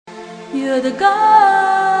You're the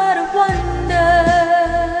God of wonders.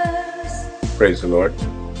 Praise the Lord.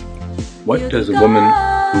 What does a woman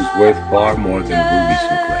who's worth far more than rubies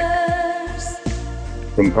look like?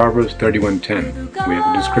 From Proverbs 31:10, we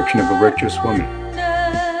have a description of a virtuous woman.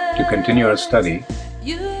 To continue our study,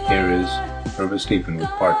 here is Brother Stephen with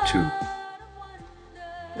part 2.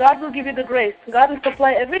 God will give you the grace. God will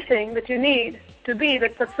supply everything that you need to be the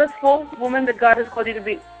successful woman that God has called you to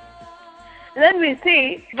be. And then we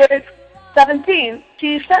see verse 17,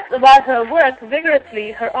 she sets about her work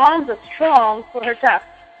vigorously. Her arms are strong for her task.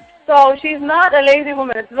 So she's not a lazy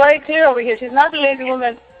woman. It's very clear over here. She's not a lazy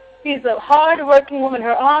woman. She's a hard-working woman.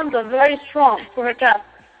 Her arms are very strong for her task.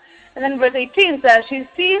 And then verse 18 says, she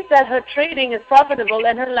sees that her trading is profitable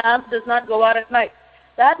and her lamp does not go out at night.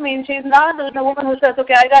 That means she's not a woman who says,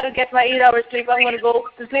 okay, I got to get my 8 hours sleep. I'm going to go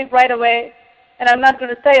to sleep right away, and I'm not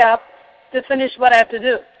going to stay up to finish what I have to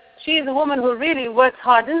do. She's a woman who really works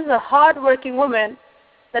hard. This is a hard-working woman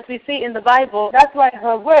that we see in the Bible. That's why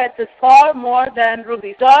her worth is far more than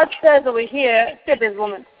rubies. God says over here to this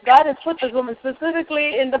woman. God has put this woman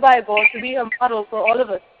specifically in the Bible to be a model for all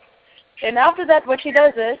of us. And after that, what she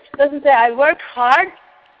does is, she doesn't say, I worked hard,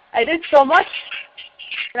 I did so much,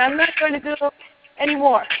 and I'm not going to do any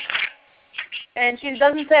more. And she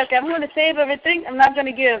doesn't say, okay, I'm going to save everything, I'm not going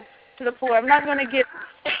to give to the poor, I'm not going to give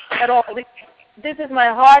at all. This is my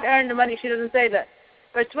hard-earned money. She doesn't say that.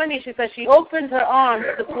 Verse 20, she says, she opens her arms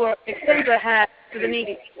to the poor, extends her hand to the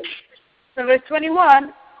needy. So verse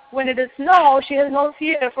 21, when it is snow, she has no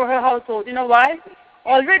fear for her household. You know why?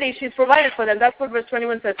 Already she's provided for them. That's what verse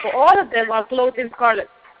 21 says. For all of them are clothed in scarlet.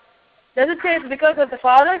 Does it say it's because of the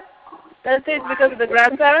father? Does it say it's because of the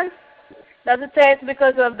grandparents? Does it say it's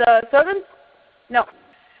because of the servants? No.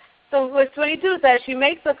 So verse 22 says, she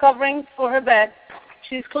makes a covering for her bed.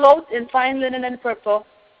 She's clothed in fine linen and purple.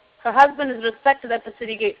 Her husband is respected at the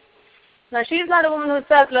city gate. Now, she's not a woman who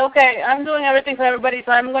says, okay, I'm doing everything for everybody,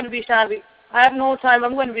 so I'm going to be shabby. I have no time,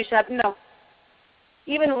 I'm going to be shabby. No.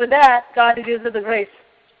 Even with that, God gives her the grace.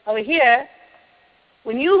 Over here,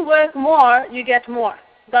 when you work more, you get more.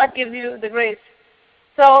 God gives you the grace.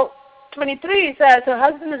 So, 23 says, her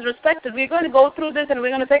husband is respected. We're going to go through this, and we're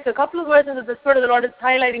going to take a couple of verses that the Spirit of the Lord is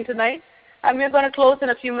highlighting tonight, and we're going to close in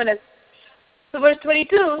a few minutes. So verse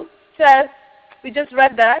 22 says, we just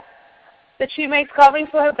read that she makes covering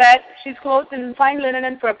for her bed. She's clothed in fine linen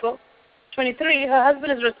and purple. 23, her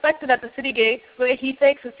husband is respected at the city gate, where he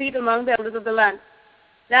takes a seat among the elders of the land.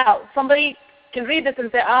 Now, somebody can read this and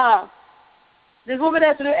say, this woman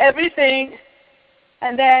has to do everything,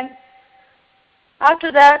 and then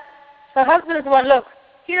after that, her husband is the one, look,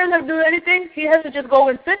 he doesn't have to do anything. He has to just go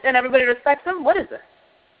and sit, and everybody respects him. What is this?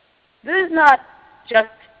 This is not just.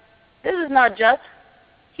 This is not just.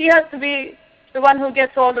 He has to be the one who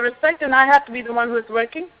gets all the respect, and I have to be the one who is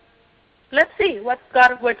working. Let's see what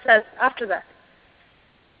God's word says after that.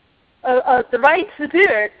 The right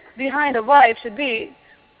spirit behind a wife should be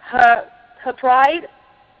her pride,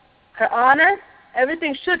 her honor.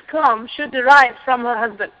 Everything should derive from her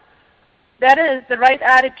husband. That is the right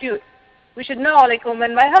attitude. We should know, like,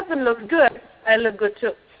 when my husband looks good, I look good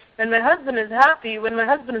too. When my husband is happy, when my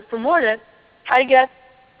husband is promoted, I get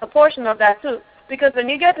a portion of that too. Because when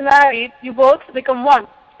you get married, you both become one.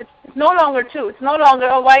 It's no longer two. It's no longer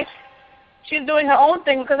a wife. She's doing her own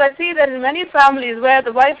thing, because I see that in many families where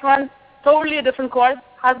the wife runs totally a different course,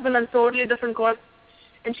 husband runs totally a different course,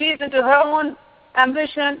 and she's into her own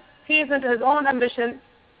ambition, he's into his own ambition.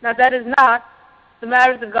 Now that is not the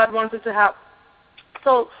marriage that God wants us to have.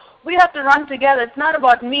 So we have to run together. It's not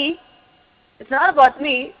about me. It's not about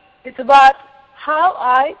me. It's about how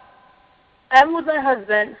I am with my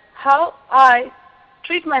husband, how I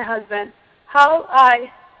treat my husband, how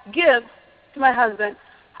I give to my husband,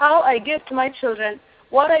 how I give to my children,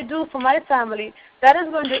 what I do for my family. That is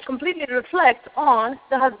going to completely reflect on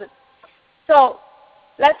the husband. So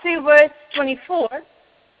let's see verse 24.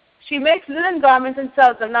 She makes linen garments and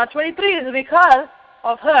sells them. Now 23 is because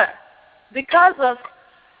of her. Because of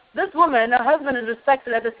this woman, her husband is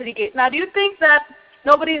respected at the city gate. Now do you think that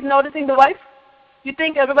nobody is noticing the wife? You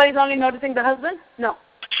think everybody's only noticing the husband? No.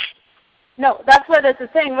 No, that's why there's a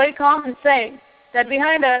saying, very common saying, that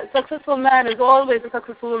behind a successful man is always a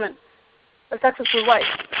successful woman, a successful wife.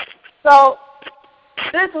 So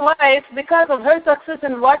this wife, because of her success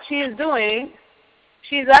and what she is doing,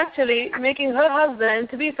 she's actually making her husband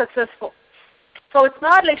to be successful. So it's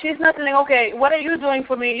not like she's not saying, okay, what are you doing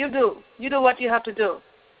for me? You do. You do what you have to do.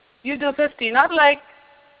 You do 50. Not like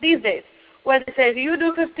these days, where they say, if you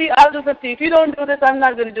do 50, I'll do 50. If you don't do this, I'm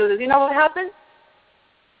not going to do this. You know what happens?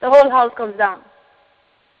 The whole house comes down.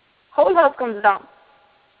 Whole house comes down.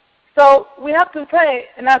 So we have to pray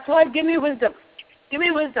and ask, Lord, give me wisdom. Give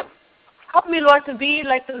me wisdom. Help me, Lord, to be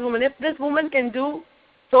like this woman. If this woman can do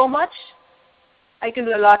so much, I can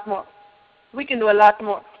do a lot more. We can do a lot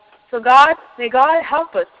more. So God, may God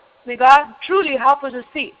help us. May God truly help us to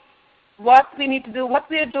see what we need to do, what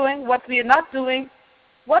we are doing, what we are not doing,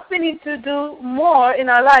 what we need to do more in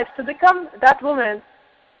our lives to become that woman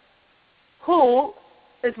who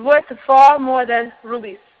is worth far more than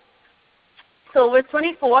rubies. So verse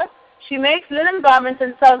 24, she makes linen garments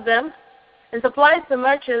and sells them and supplies the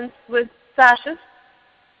merchants with sashes.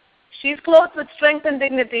 She is clothed with strength and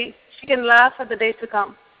dignity. She can laugh at the days to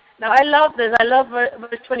come. Now I love this. I love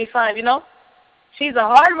verse 25, She's a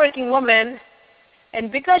hard-working woman,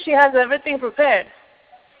 and because she has everything prepared,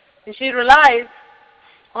 and she relies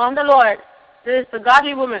on the Lord, this is a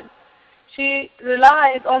godly woman. She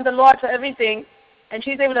relies on the Lord for everything, and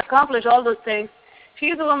she's able to accomplish all those things.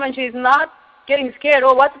 She's a woman, she's not getting scared.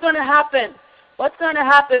 Oh, what's going to happen? What's going to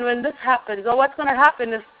happen when this happens? Or what's going to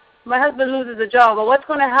happen if my husband loses a job? Or what's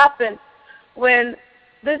going to happen when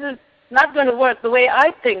this is not going to work the way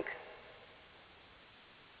I think?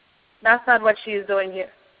 That's not what she is doing here.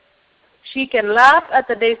 She can laugh at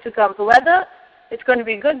the days to come. So whether it's going to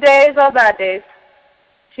be good days or bad days,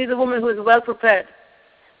 she's a woman who is well prepared.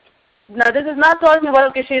 Now this is not talking about,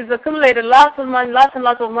 okay, she's accumulated lots and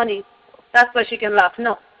lots of money. That's why she can laugh.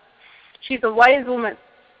 No. She's a wise woman.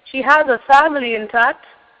 She has a family intact.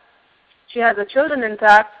 She has her children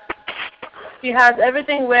intact. She has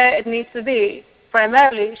everything where it needs to be.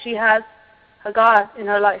 Primarily, she has her God in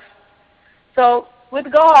her life. So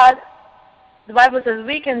with God, the Bible says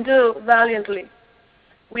we can do valiantly.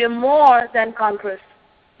 We are more than conquerors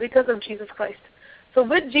because of Jesus Christ. So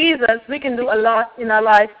with Jesus, we can do a lot in our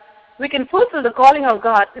life. We can fulfill the calling of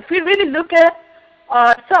God. If we really look at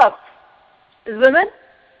ourselves as women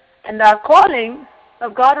and our calling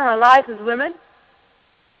of God in our lives as women,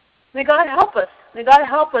 may God help us. May God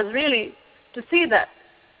help us really to see that.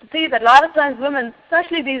 To see that a lot of times women,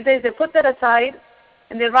 especially these days, they put that aside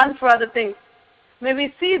and they run for other things. May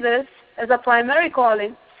we see this as a primary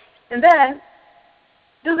calling and then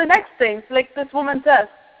do the next things like this woman says,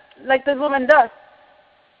 like this woman does.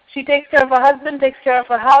 She takes care of her husband, takes care of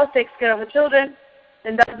her house, takes care of her children,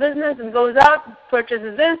 and does business and goes out,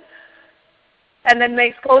 purchases this, and then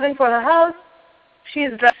makes clothing for her house. She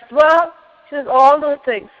is dressed well. She does all those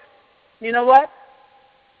things. You know what?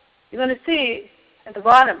 You're going to see at the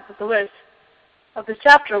bottom of the verse of this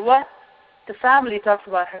chapter what the family talks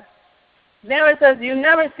about her. Never says, you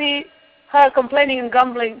never see her complaining and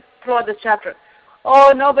grumbling throughout this chapter.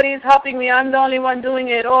 Oh, nobody's helping me. I'm the only one doing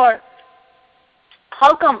it. Or,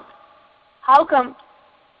 how come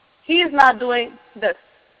he is not doing this?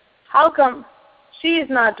 How come she is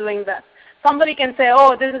not doing that? Somebody can say,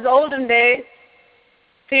 oh, this is olden days,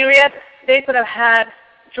 period. They could have had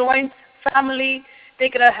joint family. They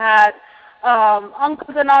could have had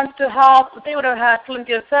uncles and aunts to help. They would have had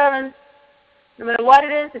plenty of servants. No matter what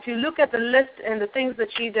it is, if you look at the list and the things that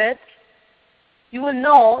she did, you will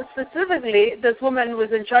know specifically this woman was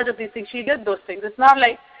in charge of these things. She did those things. It's not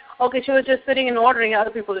like, okay, she was just sitting and ordering other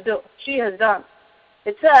people to do. She has done.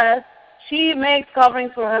 It says she makes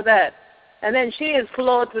coverings for her bed, and then she is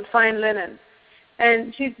clothed with fine linen.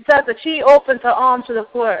 And she says that she opens her arms to the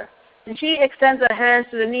poor, and she extends her hands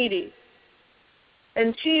to the needy.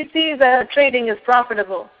 And she sees that her trading is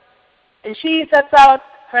profitable. And she sets out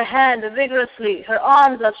her hand vigorously. Her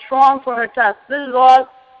arms are strong for her task. This is all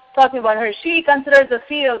talking about her. She considers the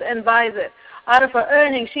field and buys it. Out of her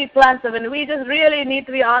earnings, she plants them. And we just really need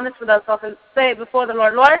to be honest with ourselves and say before the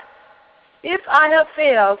Lord, Lord, if I have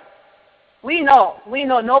failed, we know,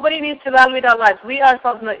 nobody needs to evaluate our lives. We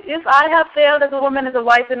ourselves know. If I have failed as a woman, as a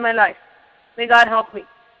wife in my life, may God help me.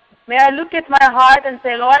 May I look at my heart and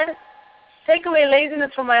say, Lord, take away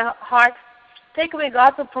laziness from my heart. Take away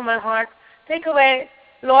gossip from my heart. Take away,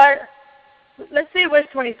 Lord, let's see verse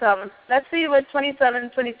 27. Let's see verse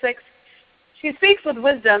 27, 26. She speaks with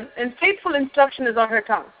wisdom, and faithful instruction is on her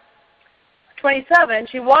tongue. 27,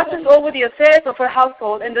 she watches over the affairs of her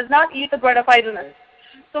household and does not eat the bread of idleness.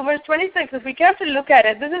 So verse 26, if we carefully look at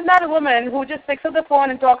it, this is not a woman who just picks up the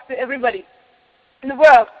phone and talks to everybody in the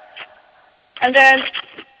world. And then,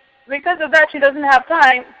 because of that, she doesn't have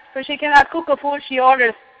time, so she cannot cook her food. She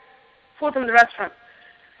orders food from the restaurant.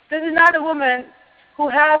 This is not a woman who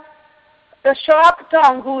has a sharp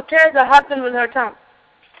tongue, who tears her husband with her tongue.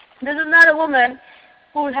 This is not a woman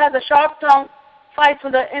who has a sharp tongue, fights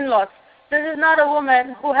with her in-laws. This is not a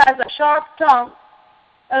woman who has a sharp tongue,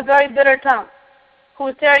 a very bitter tongue, who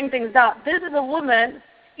is tearing things down. This is a woman,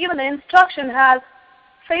 even the instruction has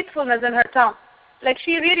faithfulness in her tongue. Like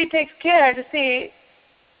she really takes care to see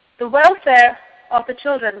the welfare of the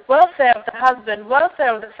children, welfare of the husband,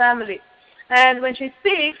 welfare of the family. And when she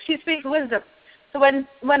speaks wisdom. So when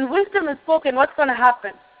wisdom is spoken, what's going to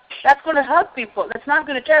happen? That's going to help people. That's not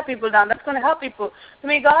going to tear people down. That's going to help people. So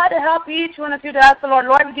may God help each one of you to ask the Lord,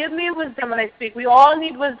 Lord, give me wisdom when I speak. We all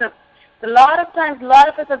need wisdom. A lot of times, a lot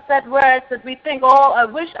of us have said words that we think, oh, I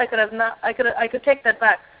wish I could take that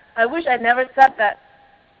back. I wish I never said that.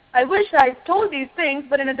 I wish I told these things,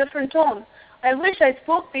 but in a different tone. I wish I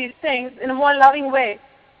spoke these things in a more loving way.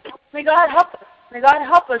 May God help us. May God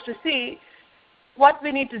help us to see what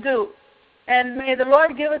we need to do. And may the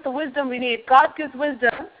Lord give us the wisdom we need. God gives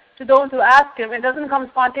wisdom to those who ask Him. It doesn't come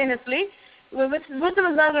spontaneously. Wisdom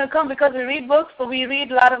is not going to come because we read books, but we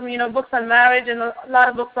read a lot of books on marriage and a lot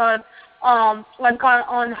of books on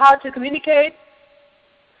how to communicate.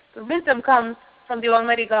 The wisdom comes from the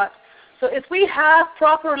Almighty God. So if we have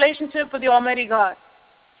proper relationship with the Almighty God,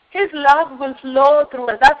 His love will flow through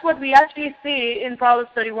us. That's what we actually see in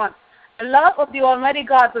Proverbs 31. The love of the Almighty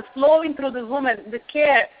God was flowing through this woman. The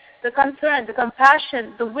care, the concern, the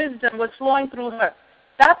compassion, the wisdom was flowing through her.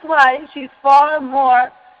 That's why she's far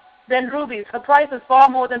more than rubies. Her price is far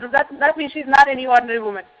more than rubies. That means she's not any ordinary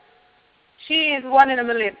woman. She is 1 in a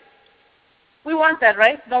million. We want that,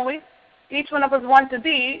 right? Don't we? Each one of us want to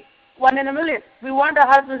be 1 in a million. We want our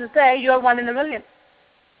husbands to say, you're 1 in a million.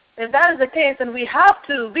 If that is the case, then we have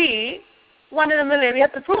to be 1 in a million. We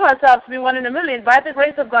have to prove ourselves to be 1 in a million by the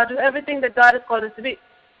grace of God to everything that God has called us to be.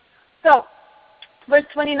 So, verse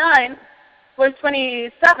 27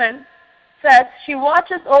 says, she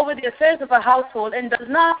watches over the affairs of her household and does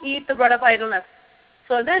not eat the bread of idleness.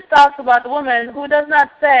 So this talks about the woman who does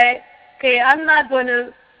not say, okay, I'm not going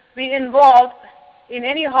to be involved in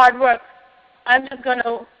any hard work. I'm just going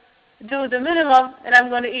to do the minimum and I'm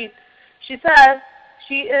going to eat. She says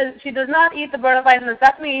she does not eat the bread of idleness.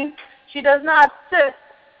 That means she does not sit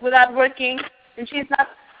without working, and she's not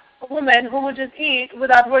a woman who will just eat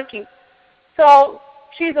without working. So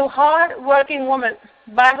she's a hard-working woman.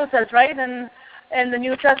 The Bible says, right, in the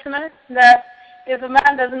New Testament, that if a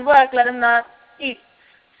man doesn't work, let him not eat.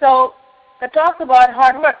 So that talks about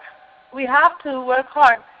hard work. We have to work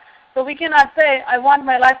hard. So we cannot say, I want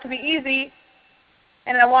my life to be easy,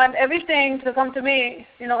 and I want everything to come to me,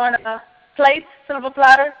 on a plate, silver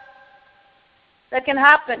platter. That can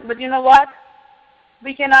happen. But you know what?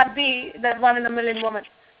 We cannot be that 1 in a million woman.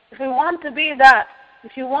 If we want to be that,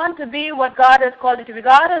 if you want to be what God has called you to be,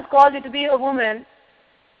 God has called you to be a woman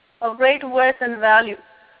of great worth and value.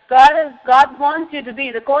 God wants you to be,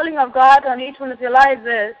 the calling of God on each one of your lives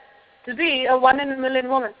is to be a 1 in a million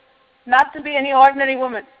woman, not to be any ordinary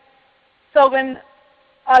woman. So when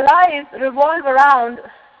our lives revolve around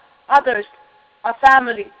others, our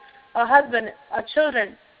family, our husband, our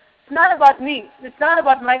children, it's not about me. It's not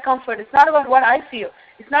about my comfort. It's not about what I feel.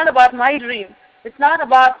 It's not about my dream. It's not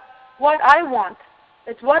about what I want.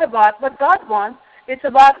 It's about what God wants. It's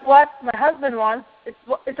about what my husband wants.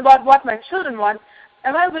 It's about what my children want.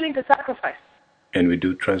 Am I willing to sacrifice? And we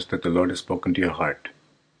do trust that the Lord has spoken to your heart.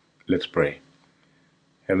 Let's pray.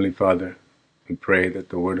 Heavenly Father, we pray that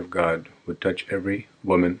the Word of God would touch every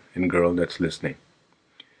woman and girl that's listening,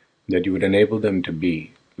 that you would enable them to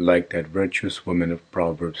be like that virtuous woman of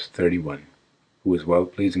Proverbs 31, who is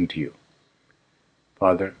well-pleasing to you.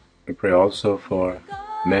 Father, we pray also for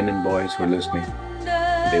men and boys who are listening.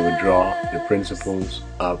 They would draw the principles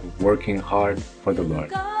of working hard for the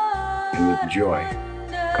Lord and with joy,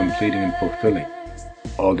 completing and fulfilling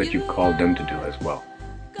all that you've called them to do as well.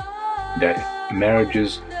 That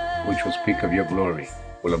marriages which will speak of your glory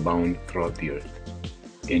will abound throughout the earth.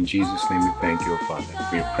 In Jesus' name we thank you, Father,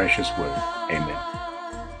 for your precious word. Amen.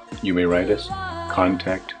 You may write us,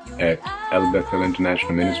 contact at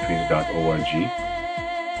elbethelinternationalministries.org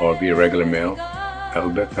or via regular mail,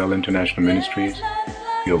 El Bethel International Ministries,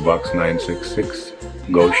 P.O. Box 966,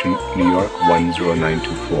 Goshen, New York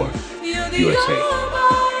 10924, USA.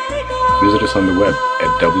 Visit us on the web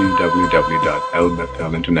at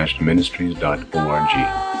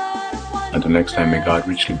www.elbethelinternationalministries.org. Until next time, may God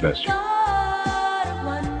richly bless you.